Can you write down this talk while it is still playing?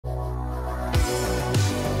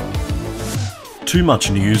Too much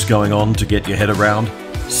news going on to get your head around?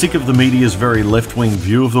 Sick of the media's very left-wing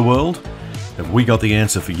view of the world? Have we got the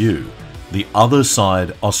answer for you? The Other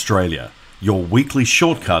Side Australia, your weekly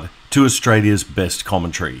shortcut to Australia's best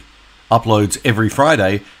commentary. Uploads every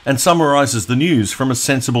Friday and summarises the news from a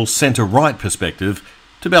sensible centre-right perspective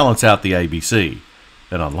to balance out the ABC.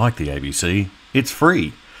 And unlike the ABC, it's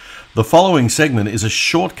free. The following segment is a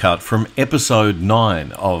shortcut from episode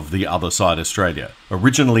 9 of The Other Side Australia,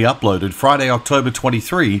 originally uploaded Friday, October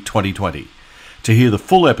 23, 2020. To hear the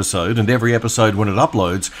full episode and every episode when it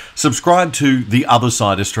uploads, subscribe to The Other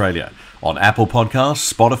Side Australia on Apple Podcasts,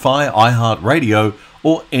 Spotify, iHeartRadio,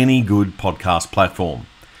 or any good podcast platform.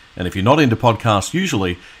 And if you're not into podcasts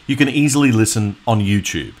usually, you can easily listen on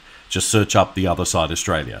YouTube. Just search up The Other Side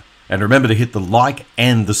Australia. And remember to hit the like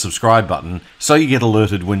and the subscribe button so you get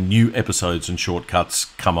alerted when new episodes and shortcuts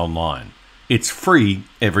come online. It's free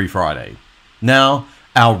every Friday. Now,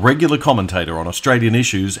 our regular commentator on Australian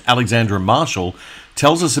issues, Alexandra Marshall,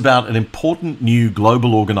 tells us about an important new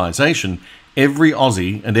global organisation every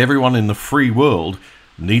Aussie and everyone in the free world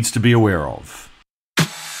needs to be aware of.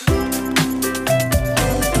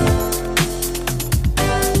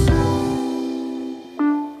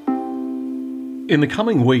 In the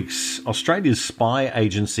coming weeks, Australia's spy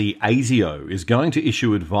agency ASIO is going to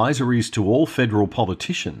issue advisories to all federal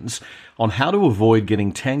politicians on how to avoid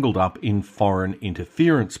getting tangled up in foreign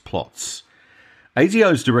interference plots.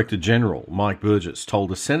 ASIO's Director General, Mike Burgess,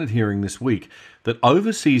 told a Senate hearing this week that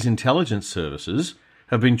overseas intelligence services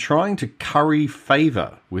have been trying to curry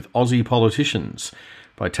favour with Aussie politicians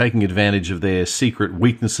by taking advantage of their secret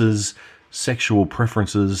weaknesses, sexual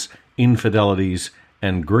preferences, infidelities,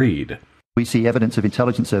 and greed. We see evidence of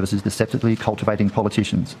intelligence services deceptively cultivating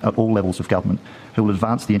politicians at all levels of government who will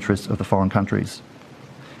advance the interests of the foreign countries.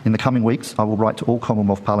 In the coming weeks, I will write to all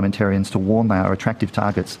Commonwealth parliamentarians to warn they are attractive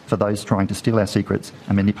targets for those trying to steal our secrets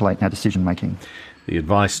and manipulate our decision-making. The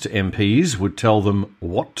advice to MPs would tell them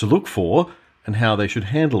what to look for and how they should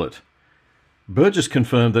handle it. Burgess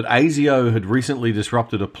confirmed that ASIO had recently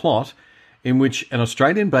disrupted a plot in which an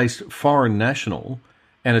Australian-based foreign national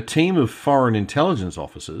and a team of foreign intelligence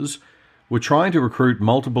officers were trying to recruit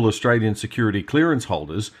multiple Australian security clearance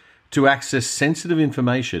holders to access sensitive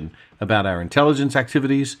information about our intelligence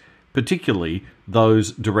activities, particularly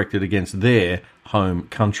those directed against their home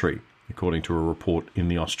country, according to a report in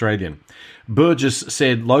The Australian. Burgess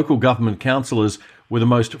said local government councillors were the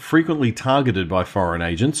most frequently targeted by foreign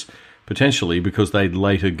agents, potentially because they'd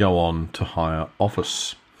later go on to higher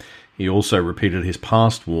office. He also repeated his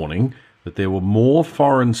past warning that there were more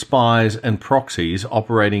foreign spies and proxies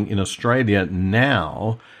operating in Australia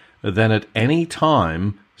now than at any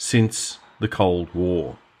time since the Cold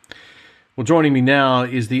War. Well, joining me now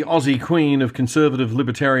is the Aussie queen of conservative,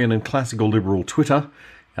 libertarian and classical liberal Twitter,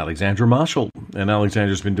 Alexandra Marshall. And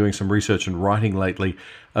Alexandra's been doing some research and writing lately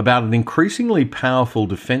about an increasingly powerful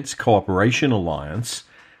defence cooperation alliance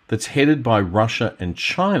that's headed by Russia and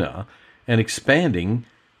China and expanding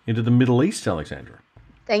into the Middle East, Alexandra.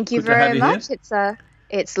 Thank you very much.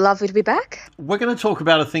 It's lovely to be back. We're going to talk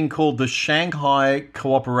about a thing called the Shanghai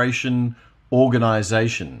Cooperation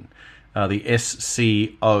Organisation, the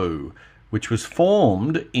SCO, which was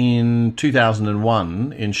formed in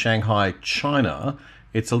 2001 in Shanghai, China.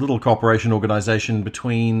 It's a little cooperation organisation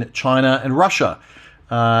between China and Russia.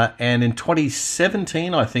 And in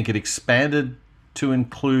 2017, I think it expanded to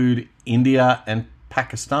include India and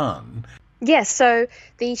Pakistan. Yes, so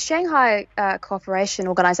the Shanghai Cooperation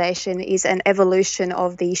Organisation is an evolution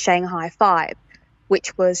of the Shanghai Five,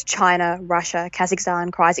 which was China, Russia,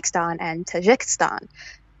 Kazakhstan, and Tajikistan.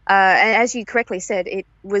 And as you correctly said, it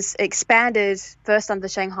was expanded first under the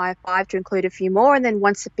Shanghai Five to include a few more, and then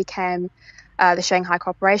once it became the Shanghai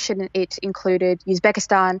Cooperation, it included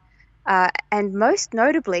Uzbekistan, and most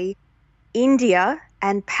notably, India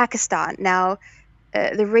and Pakistan. Now,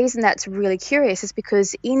 the reason that's really curious is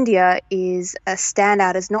because India is a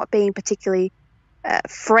standout as not being particularly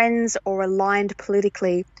friends or aligned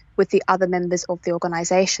politically with the other members of the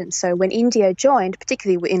organisation. So when India joined,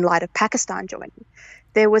 particularly in light of Pakistan joining,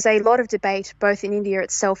 there was a lot of debate both in India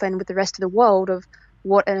itself and with the rest of the world of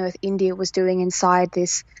what on earth India was doing inside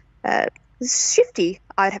this shifty,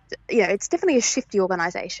 it's definitely a shifty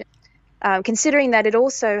organisation, considering that it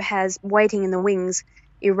also has waiting in the wings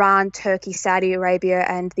Iran, Turkey, Saudi Arabia,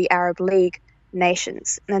 and the Arab League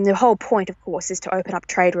nations. And the whole point, of course, is to open up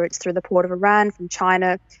trade routes through the port of Iran from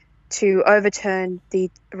China, to overturn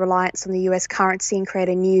the reliance on the US currency and create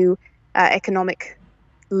a new economic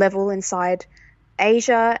level inside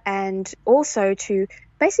Asia, and also to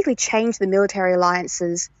basically change the military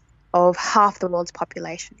alliances of half the world's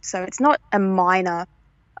population. So it's not a minor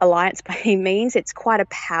alliance by any means. It's quite a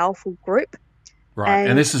powerful group. Right.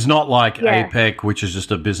 And this is not like yeah. APEC, which is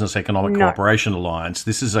just a business economic cooperation alliance.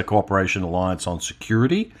 This is a cooperation alliance on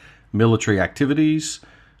security, military activities,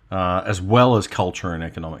 as well as culture and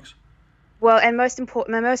economics. Well, and most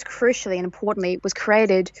crucially and importantly, it was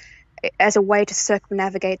created as a way to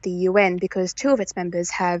circumnavigate the UN because two of its members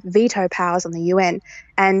have veto powers on the UN.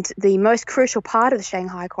 And the most crucial part of the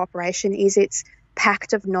Shanghai Cooperation is its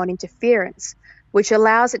Pact of Non-Interference, which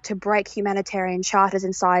allows it to break humanitarian charters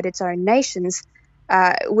inside its own nations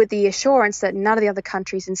with the assurance that none of the other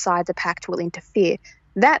countries inside the pact will interfere.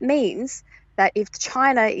 That means that if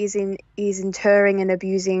China is interring and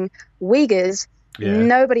abusing Uyghurs,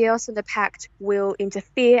 nobody else in the pact will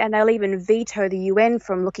interfere, and they'll even veto the UN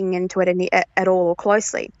from looking into it at all or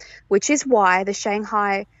closely, which is why the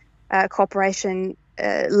Shanghai Cooperation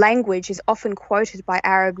language is often quoted by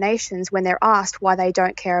Arab nations when they're asked why they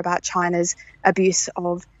don't care about China's abuse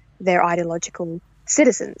of their ideological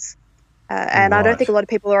citizens. And I don't think a lot of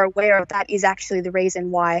people are aware of that is actually the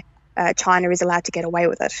reason why China is allowed to get away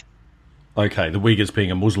with it. Okay, the Uyghurs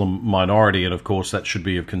being a Muslim minority, and of course that should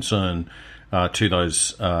be of concern to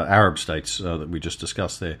those Arab states that we just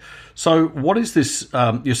discussed there. So what is this?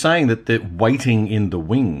 You're saying that they're waiting in the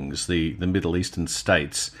wings, the Middle Eastern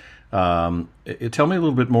states. Tell me a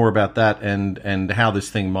little bit more about that and how this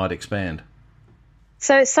thing might expand.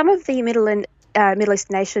 So some of the Middle East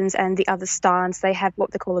nations and the other stans, they have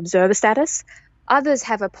what they call observer status. Others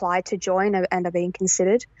have applied to join and are being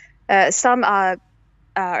considered. Some are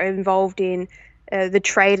involved in the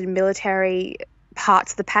trade and military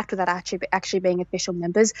parts of the pact without actually being official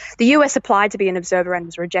members. The US applied to be an observer and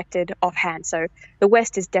was rejected offhand, so the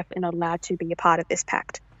West is definitely not allowed to be a part of this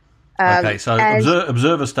pact. Okay, so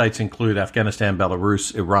observer states include Afghanistan,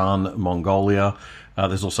 Belarus, Iran, Mongolia.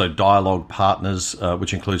 There's also dialogue partners,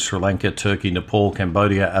 which includes Sri Lanka, Turkey, Nepal,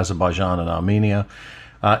 Cambodia, Azerbaijan, and Armenia.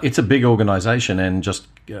 It's a big organisation and just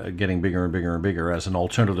getting bigger and bigger and bigger as an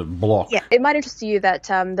alternative bloc. Yeah, it might interest you that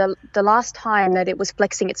the last time that it was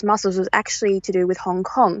flexing its muscles was actually to do with Hong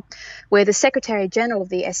Kong, where the Secretary General of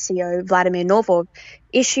the SCO, Vladimir Novov,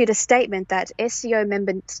 issued a statement that SCO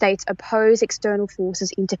member states oppose external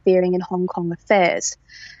forces interfering in Hong Kong affairs.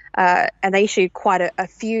 And they issued quite a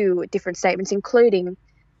few different statements, including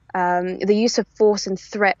the use of force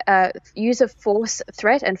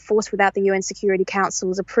threat and force without the UN Security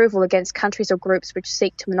Council's approval against countries or groups which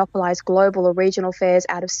seek to monopolise global or regional affairs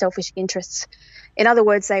out of selfish interests. In other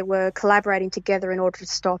words, they were collaborating together in order to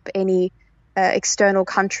stop any external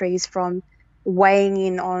countries from weighing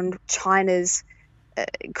in on China's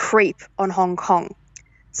creep on Hong Kong.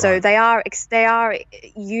 So they are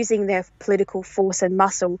using their political force and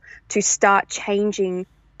muscle to start changing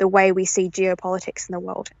the way we see geopolitics in the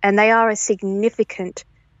world. And they are a significant,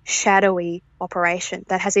 shadowy operation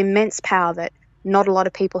that has immense power that not a lot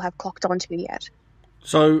of people have clocked onto yet.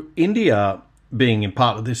 So India being in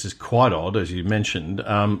part of this is quite odd, as you mentioned.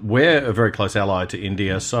 We're a very close ally to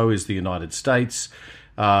India, so is the United States,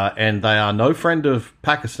 and they are no friend of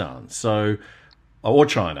Pakistan or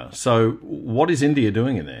China. So what is India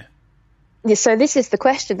doing in there? Yeah, so this is the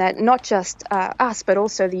question that not just us, but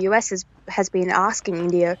also the US has been asking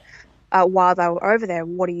India while they were over there.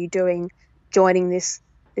 What are you doing joining this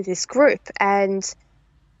group? And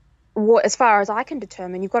as far as I can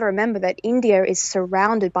determine, you've got to remember that India is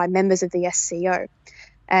surrounded by members of the SCO.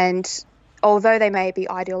 And although they may be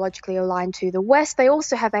ideologically aligned to the West, they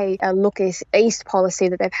also have a look east policy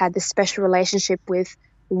that they've had this special relationship with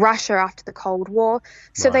Russia after the Cold War.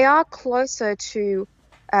 So They are closer to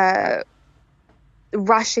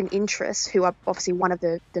Russian interests, who are obviously one of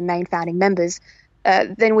the main founding members,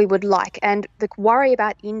 than we would like. And the worry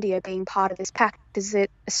about India being part of this pact is that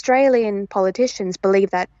Australian politicians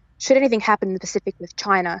believe that should anything happen in the Pacific with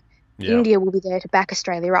China, India will be there to back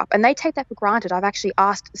Australia up. And they take that for granted. I've actually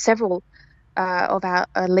asked several of our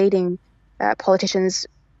leading politicians,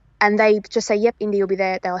 and they just say, yep, India will be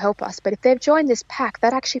there, they'll help us. But if they've joined this pact,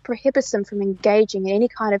 that actually prohibits them from engaging in any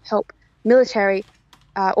kind of help, military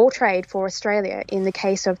or trade, for Australia in the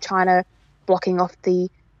case of China blocking off the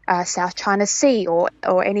South China Sea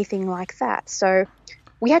or anything like that. So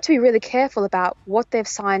we have to be really careful about what they've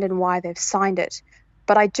signed and why they've signed it.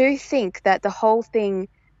 But I do think that the whole thing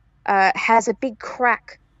has a big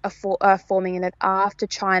crack forming in it after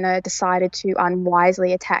China decided to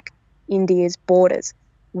unwisely attack India's borders.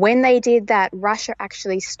 When they did that, Russia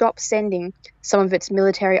actually stopped sending some of its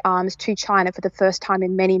military arms to China for the first time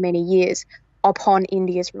in many, many years upon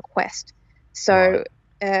India's request. So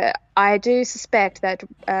I do suspect that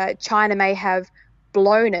China may have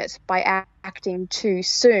blown it by acting too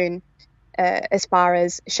soon as far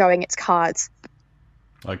as showing its cards.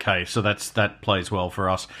 Okay, so that plays well for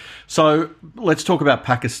us. So let's talk about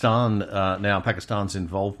Pakistan now, Pakistan's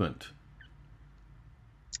involvement.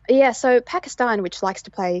 Yeah, so Pakistan, which likes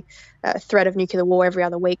to play threat of nuclear war every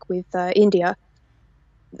other week with India,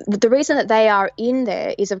 the reason that they are in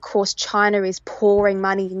there is, of course, China is pouring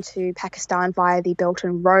money into Pakistan via the Belt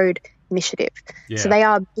and Road Initiative. Yeah. So they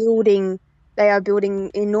are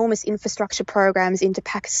building enormous infrastructure programs into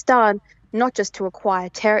Pakistan, not just to acquire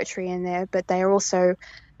territory in there, but they are also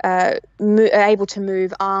able to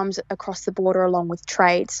move arms across the border along with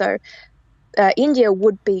trade. So India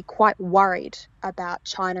would be quite worried about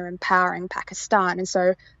China empowering Pakistan. And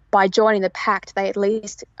so by joining the pact, they at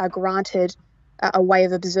least are granted a way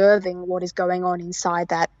of observing what is going on inside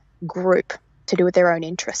that group to do with their own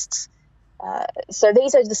interests. So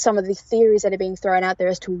these are some of the theories that are being thrown out there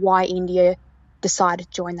as to why India decided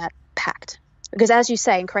to join that pact. Because as you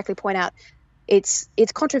say and correctly point out, it's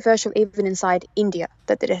controversial even inside India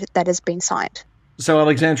that has been signed. So,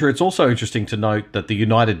 Alexandra, it's also interesting to note that the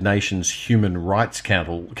United Nations Human Rights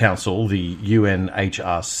Council, the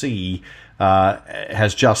UNHRC,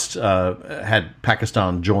 has just had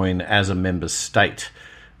Pakistan join as a member state.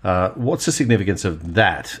 What's the significance of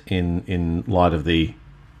that in light of the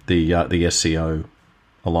SCO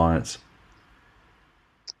alliance?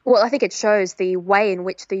 Well, I think it shows the way in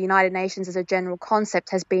which the United Nations as a general concept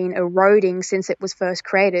has been eroding since it was first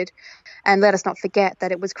created. And let us not forget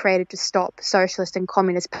that it was created to stop socialist and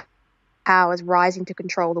communist powers rising to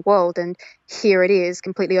control the world. And here it is,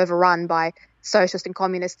 completely overrun by socialist and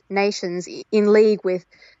communist nations in league with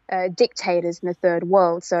dictators in the third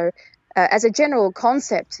world. So as a general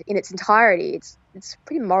concept in its entirety, it's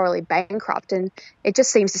pretty morally bankrupt. And it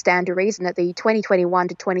just seems to stand to reason that the 2021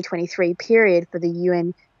 to 2023 period for the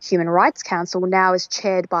UN Human Rights Council now is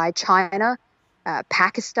chaired by China,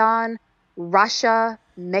 Pakistan, Russia,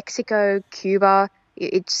 Mexico, Cuba.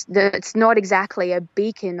 It's not exactly a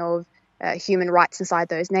beacon of human rights inside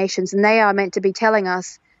those nations, and they are meant to be telling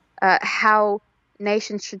us how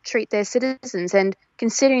nations should treat their citizens. And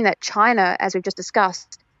considering that China, as we've just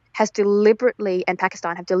discussed, has deliberately, and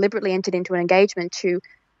Pakistan have deliberately entered into an engagement to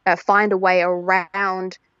find a way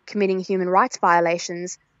around committing human rights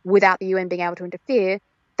violations without the UN being able to interfere,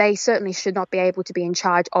 they certainly should not be able to be in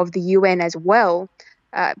charge of the UN as well,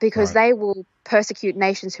 because they will persecute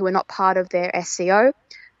nations who are not part of their SCO,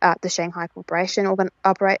 the Shanghai Cooperation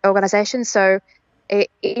Organization. So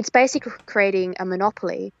it's basically creating a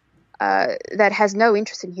monopoly that has no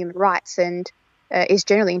interest in human rights and is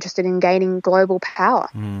generally interested in gaining global power.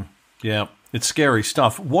 Yeah, it's scary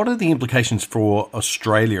stuff. What are the implications for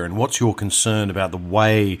Australia, and what's your concern about the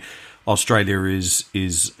way Australia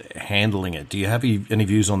is handling it? Do you have any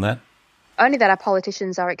views on that? Only that our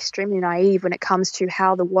politicians are extremely naive when it comes to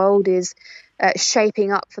how the world is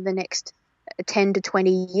shaping up for the next 10 to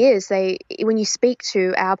 20 years. When you speak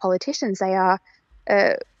to our politicians, they are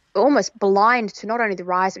almost blind to not only the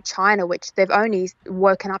rise of China, which they've only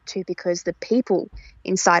woken up to because the people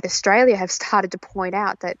inside Australia have started to point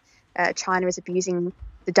out that China is abusing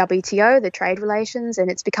the WTO, the trade relations,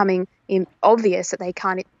 and it's becoming obvious that they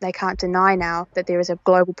can't deny now that there is a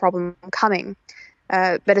global problem coming.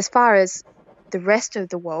 But as far as the rest of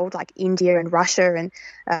the world, like India and Russia and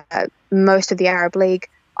most of the Arab League,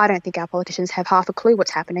 I don't think our politicians have half a clue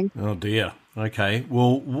what's happening. Oh dear. Okay.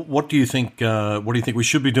 Well, what do you think? What do you think we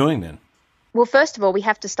should be doing then? Well, first of all, we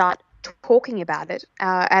have to start talking about it,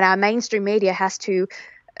 and our mainstream media has to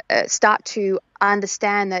start to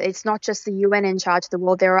understand that it's not just the UN in charge of the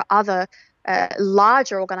world. There are other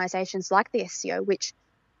larger organisations like the SCO, which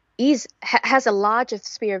has a larger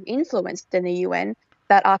sphere of influence than the UN,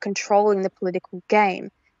 that are controlling the political game.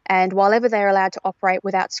 And while ever they're allowed to operate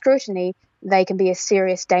without scrutiny, they can be a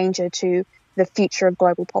serious danger to the future of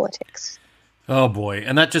global politics. Oh boy,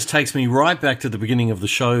 and that just takes me right back to the beginning of the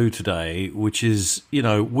show today, which is,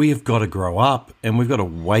 we have got to grow up and we've got to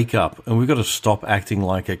wake up and we've got to stop acting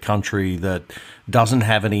like a country that doesn't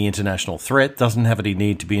have any international threat, doesn't have any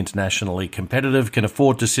need to be internationally competitive, can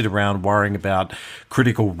afford to sit around worrying about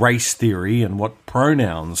critical race theory and what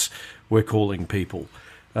pronouns we're calling people.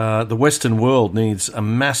 The Western world needs a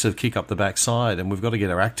massive kick up the backside, and we've got to get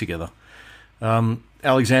our act together.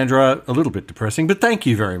 Alexandra, a little bit depressing, but thank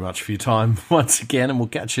you very much for your time once again, and we'll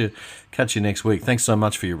catch you next week. Thanks so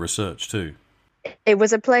much for your research too. It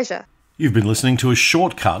was a pleasure. You've been listening to a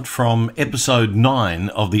shortcut from episode 9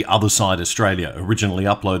 of The Other Side Australia, originally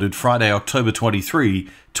uploaded Friday, October 23,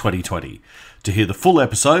 2020. To hear the full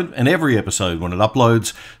episode and every episode when it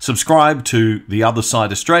uploads, subscribe to The Other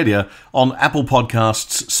Side Australia on Apple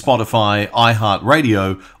Podcasts, Spotify,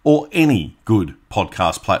 iHeartRadio, or any good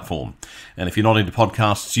podcast platform. And if you're not into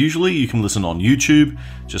podcasts usually, you can listen on YouTube.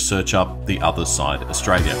 Just search up The Other Side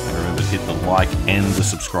Australia. And remember to hit the like and the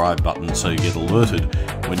subscribe button so you get alerted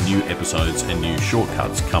when new episodes and new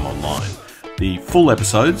shortcuts come online. The full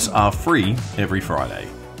episodes are free every Friday.